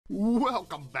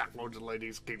Welcome back, lords and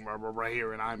ladies. King Murmur right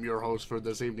here, and I'm your host for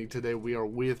this evening. Today we are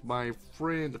with my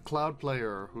friend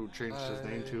CloudPlayer, who changed his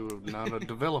name to not a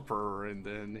developer, and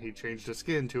then he changed his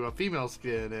skin to a female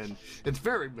skin, and it's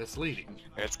very misleading.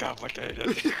 It's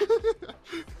complicated.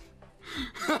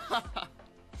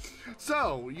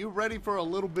 So, you ready for a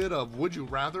little bit of Would You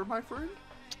Rather, my friend?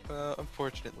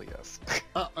 Unfortunately, yes.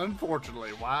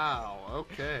 Unfortunately, wow,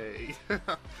 okay.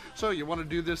 So, you want to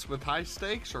do this with high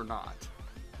stakes or not?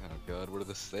 Oh god, what are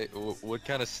the stakes? What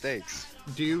kind of stakes?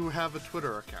 Do you have a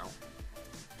Twitter account?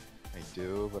 I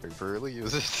do, but I rarely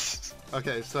use it.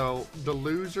 Okay, so the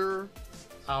loser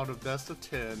out of best of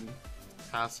 10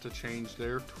 has to change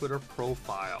their Twitter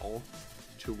profile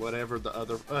to whatever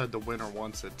the winner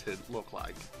wants it to look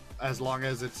like, as long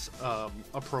as it's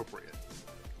appropriate.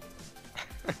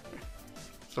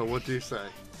 So what do you say?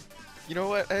 You know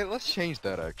what? Hey, let's change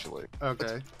that actually.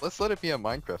 Okay. Let's let it be a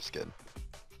Minecraft skin.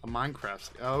 A Minecraft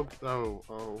skin.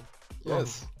 Oh.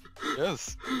 Yes.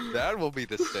 Yes. That will be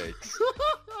the stakes.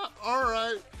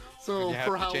 Alright. So you have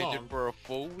for to how change long? it for a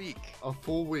full week. A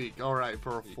full week. Alright,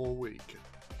 for a full week.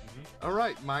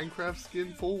 Alright, Minecraft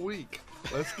skin full week.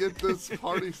 Let's get this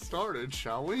party started,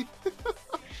 shall we?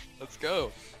 Let's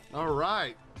go.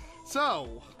 Alright.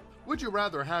 So, would you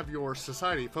rather have your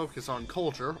society focus on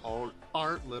culture,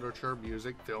 art, literature,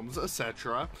 music, films,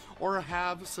 etc., or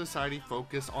have society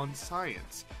focus on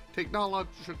science?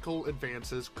 Technological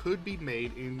advances could be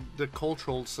made in the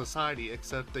cultural society,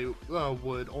 except they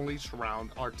would only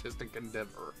surround artistic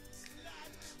endeavor.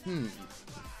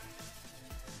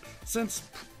 Since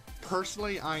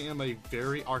personally I am a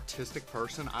very artistic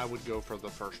person, I would go for the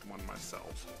first one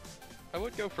myself. I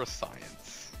would go for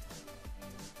science.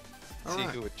 All See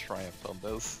right. who would triumph on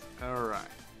this. Alright.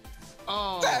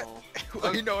 Oh,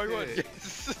 You know I would. okay.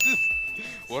 Yes.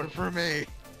 One for me.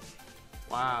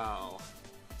 Wow.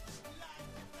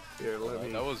 Here, let me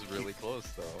That was really close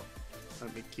though.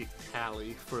 let me keep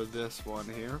tally for this one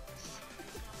here.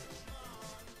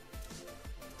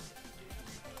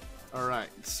 Alright,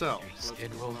 so Your let's skin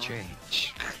move will on.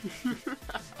 change.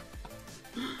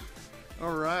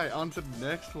 Alright, on to the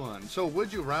next one. So,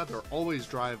 would you rather always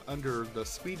drive under the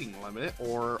speeding limit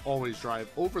or always drive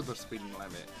over the speeding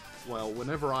limit? Well,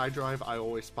 whenever I drive, I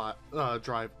always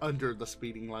drive under the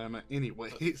speeding limit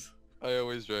anyways. I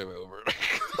always drive over.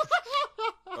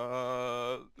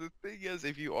 The thing is,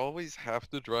 if you always have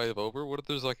to drive over, what if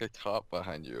there's like a cop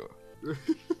behind you?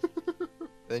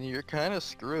 Then you're kind of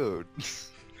screwed.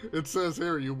 It says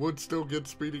here you would still get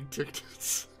speeding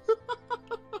tickets.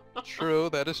 True,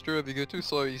 that is true. If you go too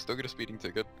slow, you still get a speeding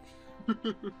ticket.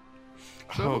 So,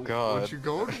 Oh god. what you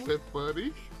going with,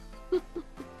 buddy?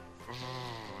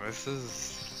 This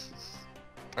is...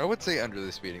 I would say under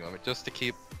the speeding limit, just to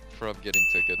keep from getting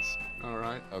tickets.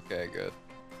 Alright. Okay, good.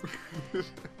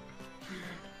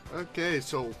 Okay,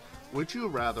 so would you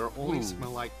rather only Ooh.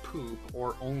 smell like poop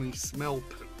or only smell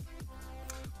poop?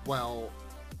 Well,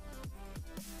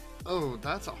 oh,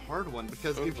 that's a hard one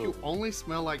because if you Uh-oh. only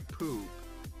smell like poop,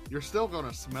 you're still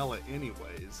gonna smell it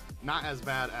anyways. Not as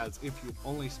bad as if you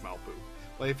only smell poop.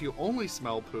 But if you only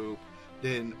smell poop,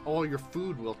 then all your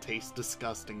food will taste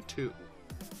disgusting too.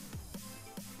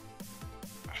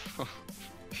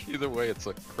 Either way, it's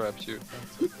a crapshoot.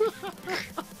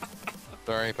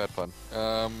 Sorry, bad fun.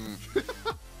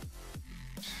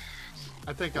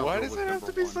 I think I'll Why go does with it have number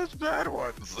to be one. such bad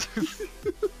ones?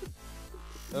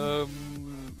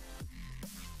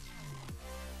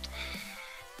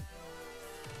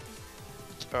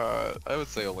 I would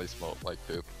say only smell like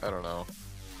poop. I don't know.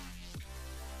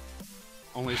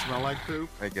 Only smell like poop?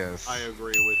 I guess. I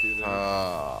agree with you there.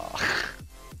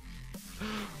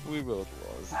 We both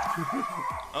lost.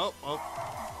 Oh.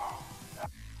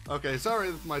 Okay, sorry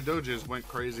if my doges went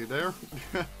crazy there.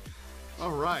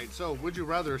 Alright, so would you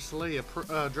rather slay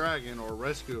a dragon or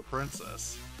rescue a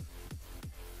princess?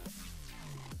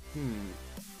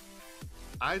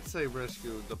 I'd say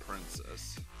rescue the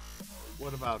princess.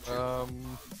 What about you?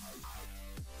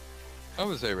 I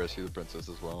would say rescue the princess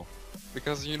as well.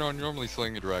 Because, you know, normally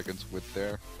slaying a dragon's with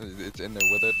there. It's in there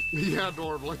with it. Yeah,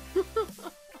 normally.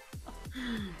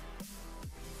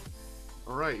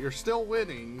 Alright, you're still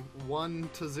winning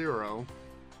 1-0.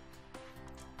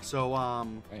 So,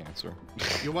 My answer.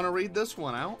 you want to read this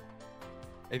one out?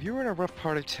 If you were in a rough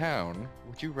part of town,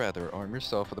 would you rather arm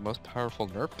yourself with the most powerful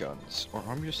Nerf guns, or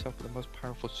arm yourself with the most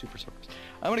powerful super suckers?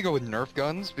 I'm gonna go with Nerf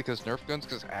guns, because Nerf guns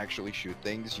can actually shoot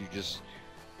things. You just...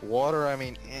 Water, I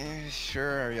mean,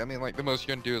 sure. I mean, like, the most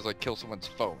you're gonna do is, like, kill someone's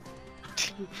phone.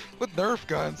 With Nerf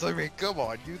guns, I mean, come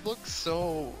on, you look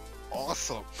so...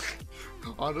 awesome.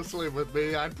 Honestly, with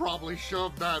me, I'd probably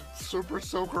shove that super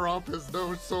soaker up his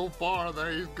nose so far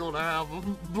that he's gonna have a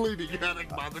bleeding headache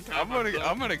by the time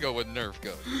I'm gonna go with Nerf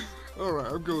gun.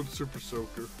 Alright, I'm going super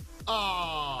soaker.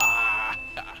 Ah! Ah.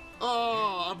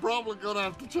 Oh, I'm probably gonna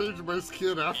have to change my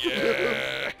skin after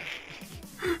Yeah.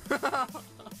 this.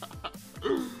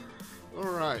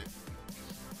 Alright.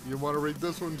 You wanna read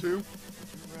this one too? Would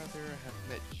you rather have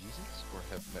met Jesus or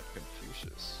have met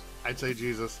Confucius? I'd say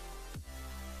Jesus.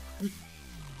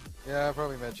 Yeah, I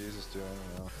probably met Jesus too,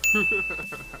 I don't know.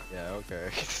 Yeah, okay.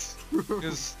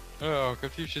 Because, oh,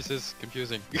 Confucius is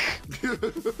confusing.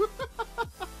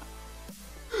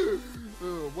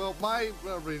 Well, my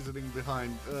reasoning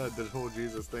behind the whole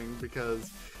Jesus thing,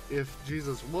 because if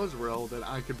Jesus was real, then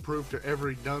I could prove to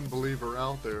every non-believer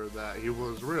out there that he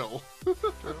was real.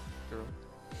 True.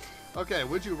 Okay,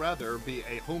 would you rather be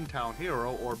a hometown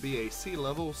hero or be a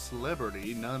sea-level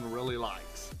celebrity none really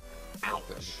likes?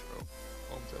 Ouch.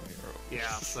 Hometown hero. Yeah,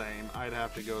 same. I'd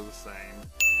have to go the same.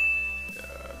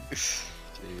 Yeah.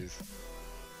 Jeez.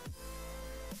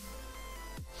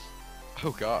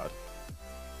 Oh god.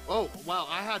 Oh, wow,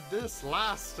 I had this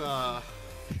last, You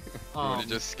wanna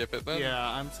just skip it then? Yeah,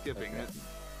 I'm skipping it.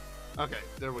 Okay,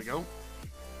 there we go.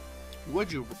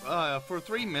 Would you, for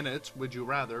 3 minutes, would you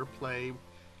rather play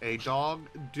a dog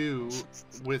do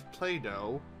with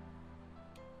Play-Doh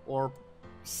or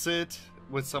sit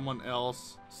with someone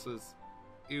else's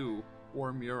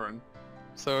warm urine?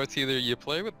 So it's either you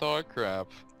play with dog crap,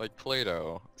 like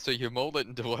Play-Doh, so you mold it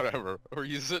into whatever, or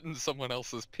you sit in someone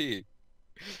else's pee.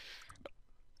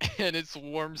 And it's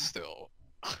warm still.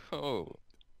 Oh.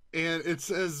 And it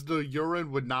says the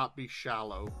urine would not be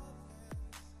shallow.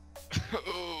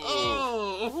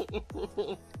 Oh.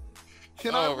 Oh!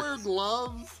 Can I wear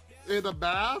gloves and a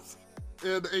mask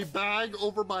and a bag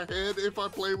over my head if I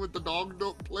play with the dog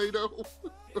Play-Doh?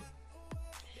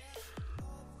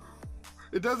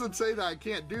 It doesn't say that I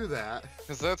can't do that.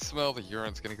 Cause that smell of the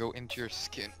urine's gonna go into your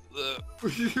skin.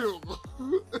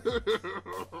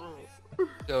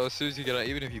 So as soon as you get out,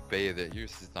 even if you bathe it,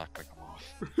 yours is not gonna come off.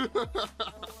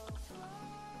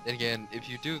 And again, if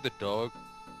you do the dog,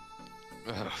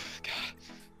 oh god,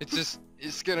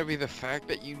 it's gonna be the fact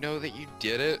that you know that you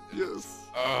did it. Yes.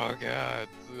 Oh god,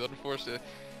 unfortunately,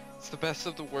 it's the best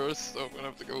of the worst, so I'm gonna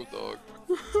have to go with dog.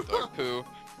 Dog poo.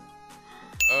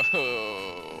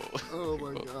 Oh. Oh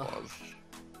my god. Pause.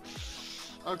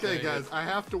 Okay, Dang guys, it. I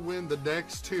have to win the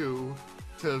next two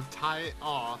to tie it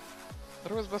off. I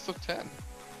thought it was best of 10.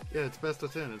 Yeah, it's best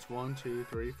of 10. It's 1, 2,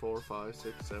 3, 4, 5,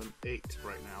 6, 7, 8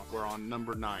 right now. We're on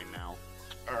number 9 now.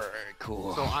 Alright,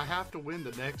 cool. So I have to win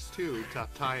the next two to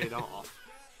tie it off.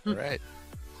 Alright.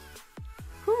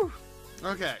 Whew.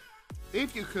 Okay.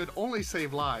 If you could only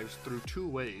save lives through 2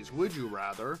 ways, would you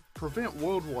rather prevent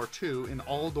World War II and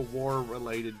all the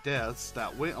war-related deaths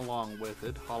that went along with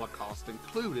it, Holocaust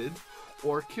included,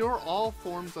 or cure all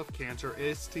forms of cancer,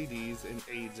 STDs, and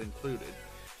AIDS included?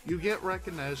 You get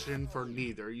recognition for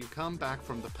neither. You come back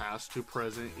from the past to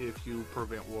present if you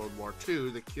prevent World War II.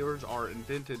 The cures are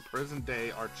invented present day,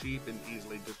 are cheap and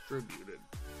easily distributed.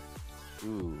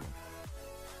 Ooh.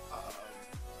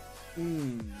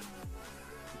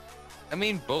 I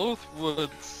mean, both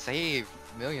would save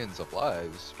millions of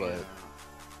lives, but... Yeah.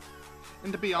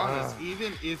 And to be honest,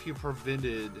 even if you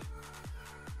prevented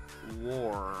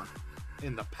war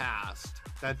in the past,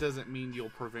 that doesn't mean you'll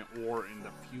prevent war in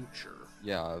the future.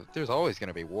 Yeah, there's always going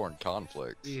to be war and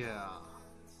conflict. Yeah.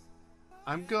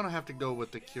 I'm gonna have to go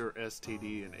with the cure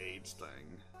STD and AIDS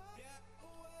thing.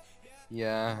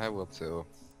 Yeah, I will too.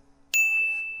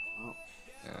 Oh.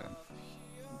 Yeah.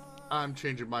 I'm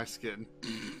changing my skin.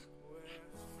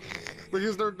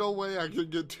 Because there's no way I can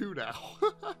get 2 now.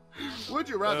 Would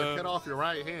you rather cut off your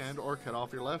right hand or cut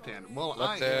off your left hand? Well,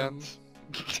 Left hand.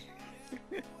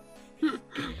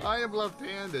 I am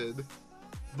left-handed,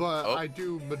 but I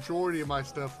do majority of my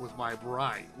stuff with my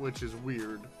right, which is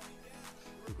weird.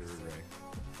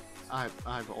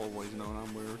 I've always known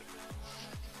I'm weird.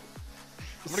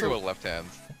 I'm gonna go with left hand.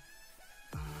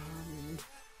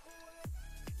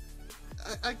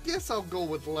 I guess I'll go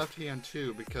with left hand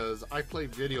too, because I play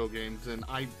video games and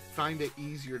I find it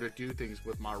easier to do things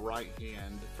with my right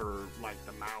hand for like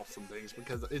the mouse and things,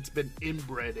 because it's been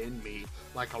inbred in me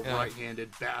like a right-handed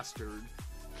bastard.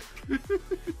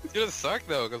 It's gonna suck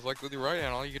though, because like with your right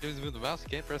hand, all you can do is move the mouse. You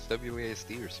can't press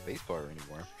WASD or spacebar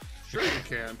anymore. Sure you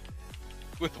can.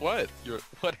 With what? Your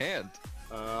what hand?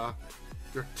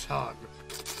 Your tongue.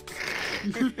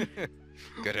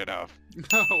 Good enough.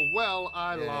 Well,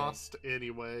 I lost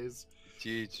anyways.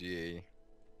 GG.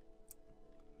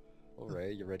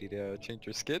 Alright, you ready to change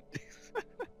your skin?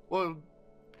 Well,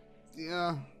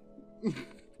 yeah.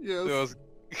 Yes. That was-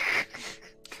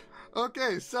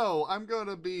 Okay, so I'm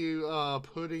gonna be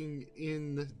putting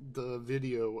in the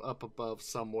video up above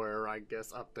somewhere, I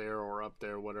guess up there or up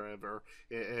there, whatever,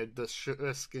 the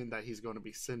skin that he's going to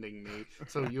be sending me.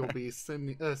 So you'll be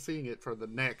seeing it for the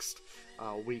next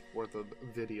week worth of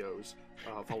videos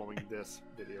following this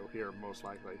video here, most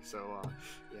likely. So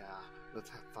yeah, let's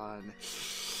have fun.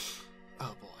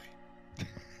 Oh boy.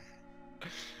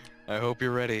 I hope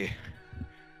you're ready,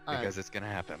 because it's gonna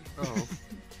happen. Oh.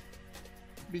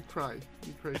 Me cry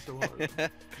so hard.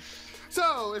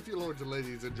 So, if you lords and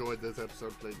ladies enjoyed this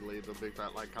episode, please leave a big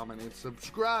fat like, comment, and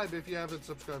subscribe. If you haven't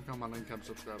subscribed, come on and come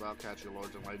subscribe. I'll catch you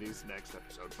lords and ladies next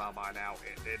episode. Bye bye now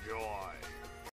and enjoy.